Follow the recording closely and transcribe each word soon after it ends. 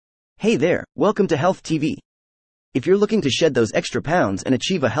Hey there, welcome to Health TV. If you're looking to shed those extra pounds and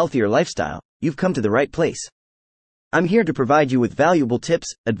achieve a healthier lifestyle, you've come to the right place. I'm here to provide you with valuable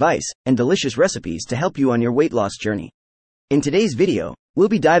tips, advice, and delicious recipes to help you on your weight loss journey. In today's video, we'll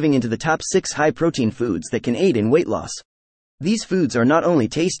be diving into the top 6 high-protein foods that can aid in weight loss. These foods are not only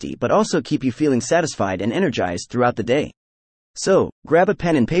tasty but also keep you feeling satisfied and energized throughout the day. So, grab a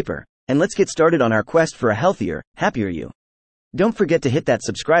pen and paper, and let's get started on our quest for a healthier, happier you. Don't forget to hit that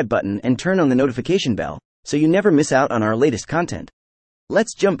subscribe button and turn on the notification bell, so you never miss out on our latest content.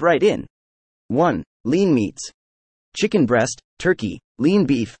 Let's jump right in. 1. Lean meats. Chicken breast, turkey, lean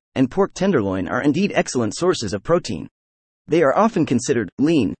beef, and pork tenderloin are indeed excellent sources of protein. They are often considered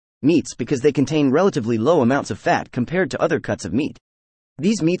lean meats because they contain relatively low amounts of fat compared to other cuts of meat.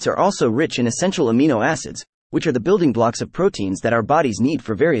 These meats are also rich in essential amino acids, which are the building blocks of proteins that our bodies need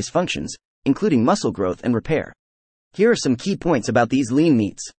for various functions, including muscle growth and repair. Here are some key points about these lean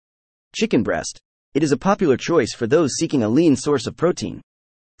meats. Chicken breast. It is a popular choice for those seeking a lean source of protein.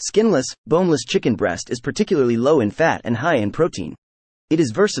 Skinless, boneless chicken breast is particularly low in fat and high in protein. It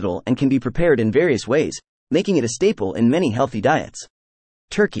is versatile and can be prepared in various ways, making it a staple in many healthy diets.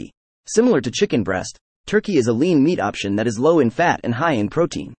 Turkey. Similar to chicken breast, turkey is a lean meat option that is low in fat and high in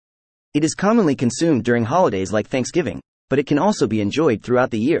protein. It is commonly consumed during holidays like Thanksgiving, but it can also be enjoyed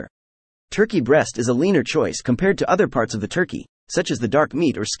throughout the year. Turkey breast is a leaner choice compared to other parts of the turkey, such as the dark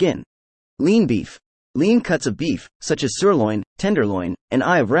meat or skin. Lean beef. Lean cuts of beef, such as sirloin, tenderloin, and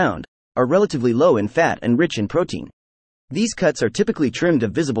eye of round, are relatively low in fat and rich in protein. These cuts are typically trimmed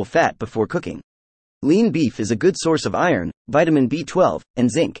of visible fat before cooking. Lean beef is a good source of iron, vitamin B12, and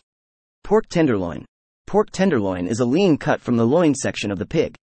zinc. Pork tenderloin. Pork tenderloin is a lean cut from the loin section of the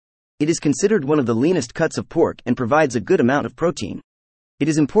pig. It is considered one of the leanest cuts of pork and provides a good amount of protein. It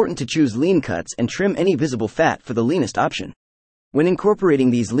is important to choose lean cuts and trim any visible fat for the leanest option. When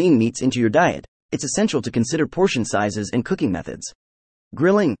incorporating these lean meats into your diet, it's essential to consider portion sizes and cooking methods.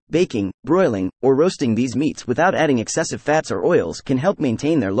 Grilling, baking, broiling, or roasting these meats without adding excessive fats or oils can help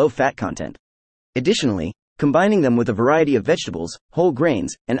maintain their low fat content. Additionally, combining them with a variety of vegetables, whole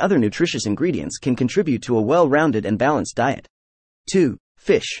grains, and other nutritious ingredients can contribute to a well-rounded and balanced diet. 2.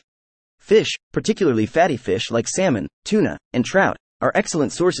 Fish. Fish, particularly fatty fish like salmon, tuna, and trout, are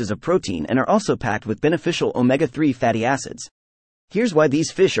excellent sources of protein and are also packed with beneficial omega-3 fatty acids. Here's why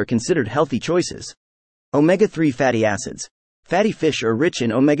these fish are considered healthy choices. Omega-3 fatty acids. Fatty fish are rich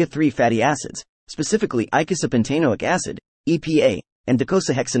in omega-3 fatty acids, specifically eicosapentaenoic acid, EPA, and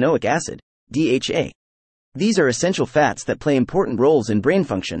docosahexaenoic acid, DHA. These are essential fats that play important roles in brain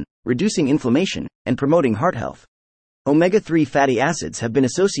function, reducing inflammation, and promoting heart health. Omega-3 fatty acids have been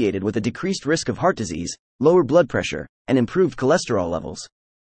associated with a decreased risk of heart disease, lower blood pressure, and improved cholesterol levels.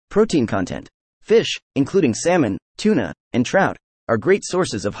 Protein content. Fish, including salmon, tuna, and trout, are great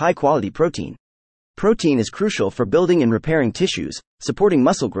sources of high-quality protein. Protein is crucial for building and repairing tissues, supporting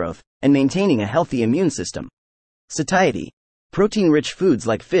muscle growth, and maintaining a healthy immune system. Satiety. Protein-rich foods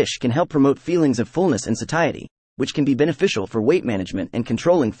like fish can help promote feelings of fullness and satiety, which can be beneficial for weight management and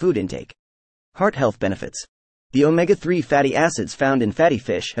controlling food intake. Heart health benefits. The omega-3 fatty acids found in fatty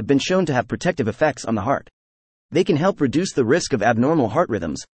fish have been shown to have protective effects on the heart. They can help reduce the risk of abnormal heart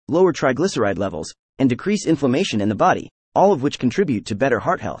rhythms, lower triglyceride levels, and decrease inflammation in the body, all of which contribute to better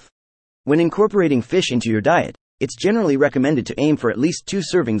heart health. When incorporating fish into your diet, it's generally recommended to aim for at least 2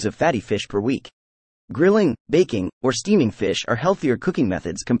 servings of fatty fish per week. Grilling, baking, or steaming fish are healthier cooking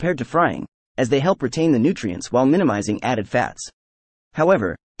methods compared to frying, as they help retain the nutrients while minimizing added fats.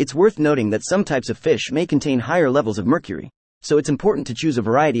 However, it's worth noting that some types of fish may contain higher levels of mercury, so it's important to choose a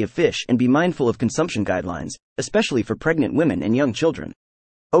variety of fish and be mindful of consumption guidelines, especially for pregnant women and young children.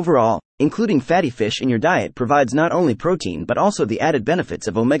 Overall, including fatty fish in your diet provides not only protein but also the added benefits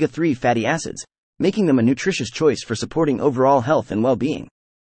of omega-3 fatty acids, making them a nutritious choice for supporting overall health and well-being.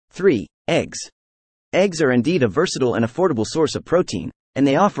 3. Eggs. Eggs are indeed a versatile and affordable source of protein, and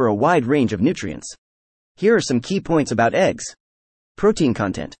they offer a wide range of nutrients. Here are some key points about eggs. Protein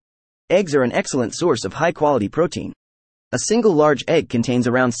content. Eggs are an excellent source of high-quality protein. A single large egg contains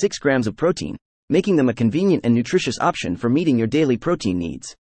around 6 grams of protein, making them a convenient and nutritious option for meeting your daily protein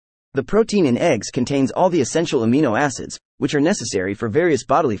needs. The protein in eggs contains all the essential amino acids, which are necessary for various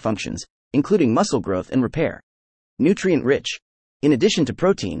bodily functions, including muscle growth and repair. Nutrient-rich. In addition to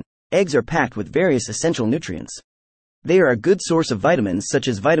protein, eggs are packed with various essential nutrients. They are a good source of vitamins such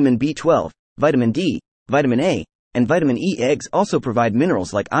as vitamin B12, vitamin D, vitamin A, and vitamin E. Eggs also provide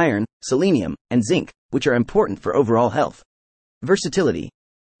minerals like iron, selenium, and zinc, which are important for overall health. Versatility.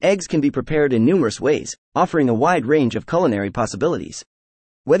 Eggs can be prepared in numerous ways, offering a wide range of culinary possibilities.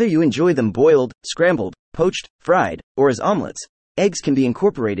 Whether you enjoy them boiled, scrambled, poached, fried, or as omelets, Eggs can be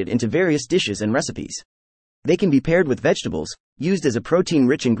incorporated into various dishes and recipes. They can be paired with vegetables, used as a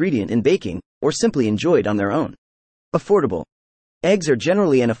protein-rich ingredient in baking, or simply enjoyed on their own. Affordable. Eggs are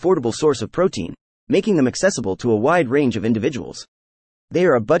generally an affordable source of protein, making them accessible to a wide range of individuals. They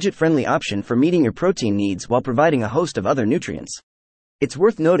are a budget-friendly option for meeting your protein needs while providing a host of other nutrients. It's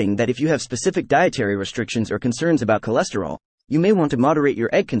worth noting that if you have specific dietary restrictions or concerns about cholesterol, you may want to moderate your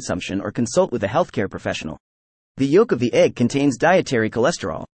egg consumption or consult with a healthcare professional. The yolk of the egg contains dietary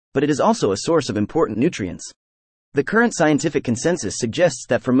cholesterol, but it is also a source of important nutrients. The current scientific consensus suggests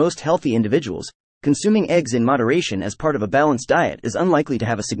that for most healthy individuals, consuming eggs in moderation as part of a balanced diet is unlikely to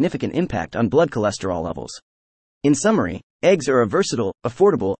have a significant impact on blood cholesterol levels. In summary, eggs are a versatile,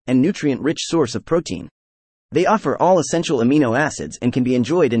 affordable, and nutrient-rich source of protein. They offer all essential amino acids and can be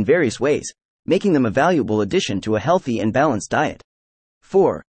enjoyed in various ways, making them a valuable addition to a healthy and balanced diet.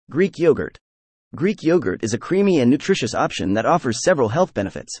 4. Greek yogurt. Greek yogurt is a creamy and nutritious option that offers several health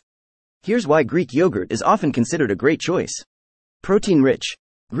benefits. Here's why Greek yogurt is often considered a great choice. Protein-rich.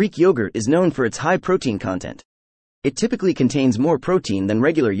 Greek yogurt is known for its high protein content. It typically contains more protein than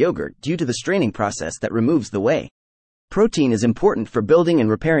regular yogurt due to the straining process that removes the whey. Protein is important for building and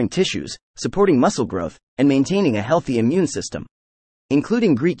repairing tissues, supporting muscle growth, and maintaining a healthy immune system.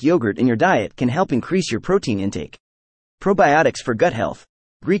 Including Greek yogurt in your diet can help increase your protein intake. Probiotics for gut health.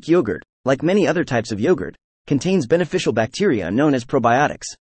 Greek yogurt, like many other types of yogurt, contains beneficial bacteria known as probiotics.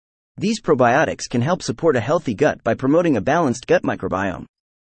 These probiotics can help support a healthy gut by promoting a balanced gut microbiome.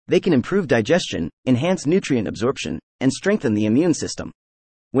 They can improve digestion, enhance nutrient absorption, and strengthen the immune system.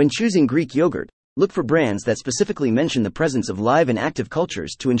 When choosing Greek yogurt, look for brands that specifically mention the presence of live and active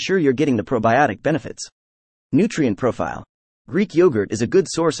cultures to ensure you're getting the probiotic benefits. Nutrient profile. Greek yogurt is a good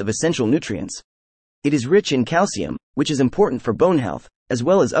source of essential nutrients. It is rich in calcium, which is important for bone health, as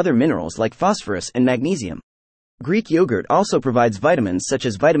well as other minerals like phosphorus and magnesium. Greek yogurt also provides vitamins such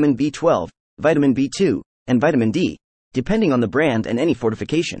as vitamin B12, vitamin B2, and vitamin D, depending on the brand and any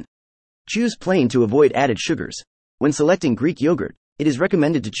fortification. Choose plain to avoid added sugars. When selecting Greek yogurt, it is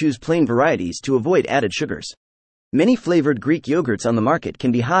recommended to choose plain varieties to avoid added sugars. Many flavored Greek yogurts on the market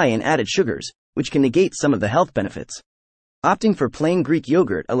can be high in added sugars, which can negate some of the health benefits. Opting for plain Greek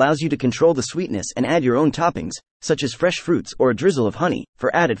yogurt allows you to control the sweetness and add your own toppings, such as fresh fruits or a drizzle of honey,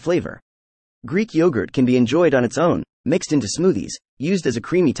 for added flavor. Greek yogurt can be enjoyed on its own, mixed into smoothies, used as a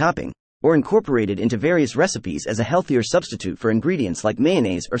creamy topping, or incorporated into various recipes as a healthier substitute for ingredients like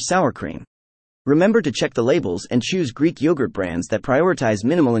mayonnaise or sour cream. Remember to check the labels and choose Greek yogurt brands that prioritize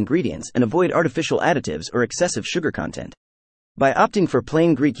minimal ingredients and avoid artificial additives or excessive sugar content. By opting for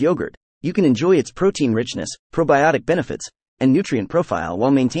plain Greek yogurt, you can enjoy its protein richness, probiotic benefits, and nutrient profile while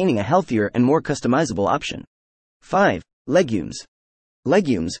maintaining a healthier and more customizable option. 5. Legumes.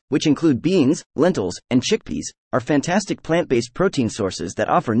 Legumes, which include beans, lentils, and chickpeas, are fantastic plant-based protein sources that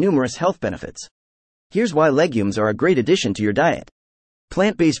offer numerous health benefits. Here's why legumes are a great addition to your diet.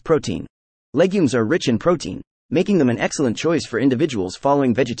 Plant-based protein. Legumes are rich in protein, making them an excellent choice for individuals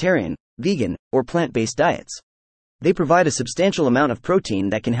following vegetarian, vegan, or plant-based diets. They provide a substantial amount of protein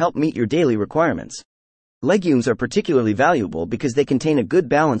that can help meet your daily requirements. Legumes are particularly valuable because they contain a good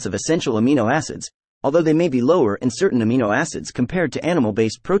balance of essential amino acids, although they may be lower in certain amino acids compared to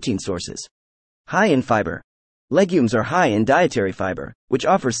animal-based protein sources. High in fiber. Legumes are high in dietary fiber, which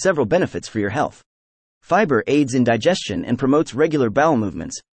offers several benefits for your health. Fiber aids in digestion and promotes regular bowel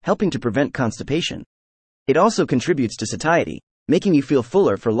movements, helping to prevent constipation. It also contributes to satiety, making you feel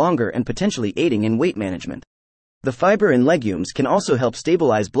fuller for longer and potentially aiding in weight management. The fiber in legumes can also help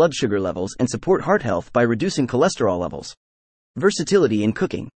stabilize blood sugar levels and support heart health by reducing cholesterol levels. Versatility in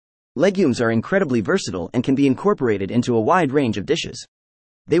cooking. Legumes are incredibly versatile and can be incorporated into a wide range of dishes.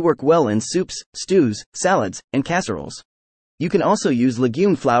 They work well in soups, stews, salads, and casseroles. You can also use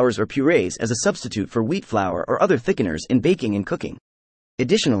legume flours or purees as a substitute for wheat flour or other thickeners in baking and cooking.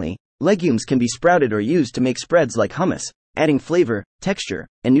 Additionally, legumes can be sprouted or used to make spreads like hummus, adding flavor, texture,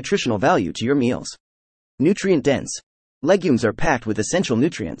 and nutritional value to your meals. Nutrient dense. Legumes are packed with essential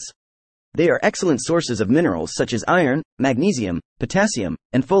nutrients. They are excellent sources of minerals such as iron, magnesium, potassium,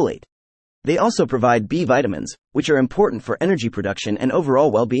 and folate. They also provide B vitamins, which are important for energy production and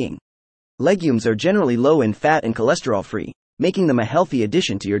overall well-being. Legumes are generally low in fat and cholesterol-free, making them a healthy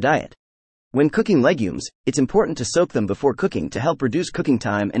addition to your diet. When cooking legumes, it's important to soak them before cooking to help reduce cooking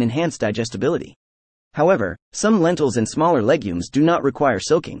time and enhance digestibility. However, some lentils and smaller legumes do not require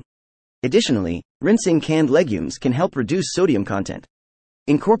soaking. Additionally, rinsing canned legumes can help reduce sodium content.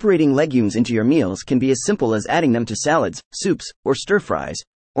 Incorporating legumes into your meals can be as simple as adding them to salads, soups, or stir-fries,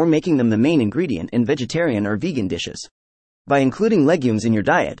 or making them the main ingredient in vegetarian or vegan dishes. By including legumes in your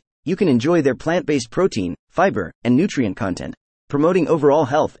diet, you can enjoy their plant-based protein, fiber, and nutrient content, promoting overall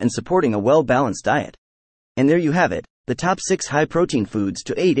health and supporting a well-balanced diet. And there you have it, the top 6 high-protein foods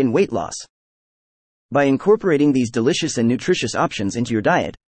to aid in weight loss. By incorporating these delicious and nutritious options into your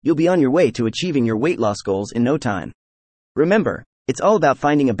diet, you'll be on your way to achieving your weight loss goals in no time. Remember, it's all about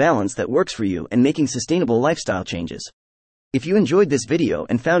finding a balance that works for you and making sustainable lifestyle changes. If you enjoyed this video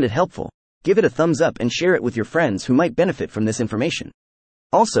and found it helpful, give it a thumbs up and share it with your friends who might benefit from this information.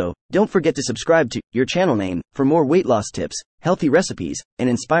 Also, don't forget to subscribe to your channel name for more weight loss tips, healthy recipes, and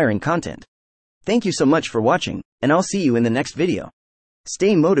inspiring content. Thank you so much for watching, and I'll see you in the next video.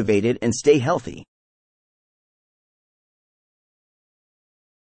 Stay motivated and stay healthy.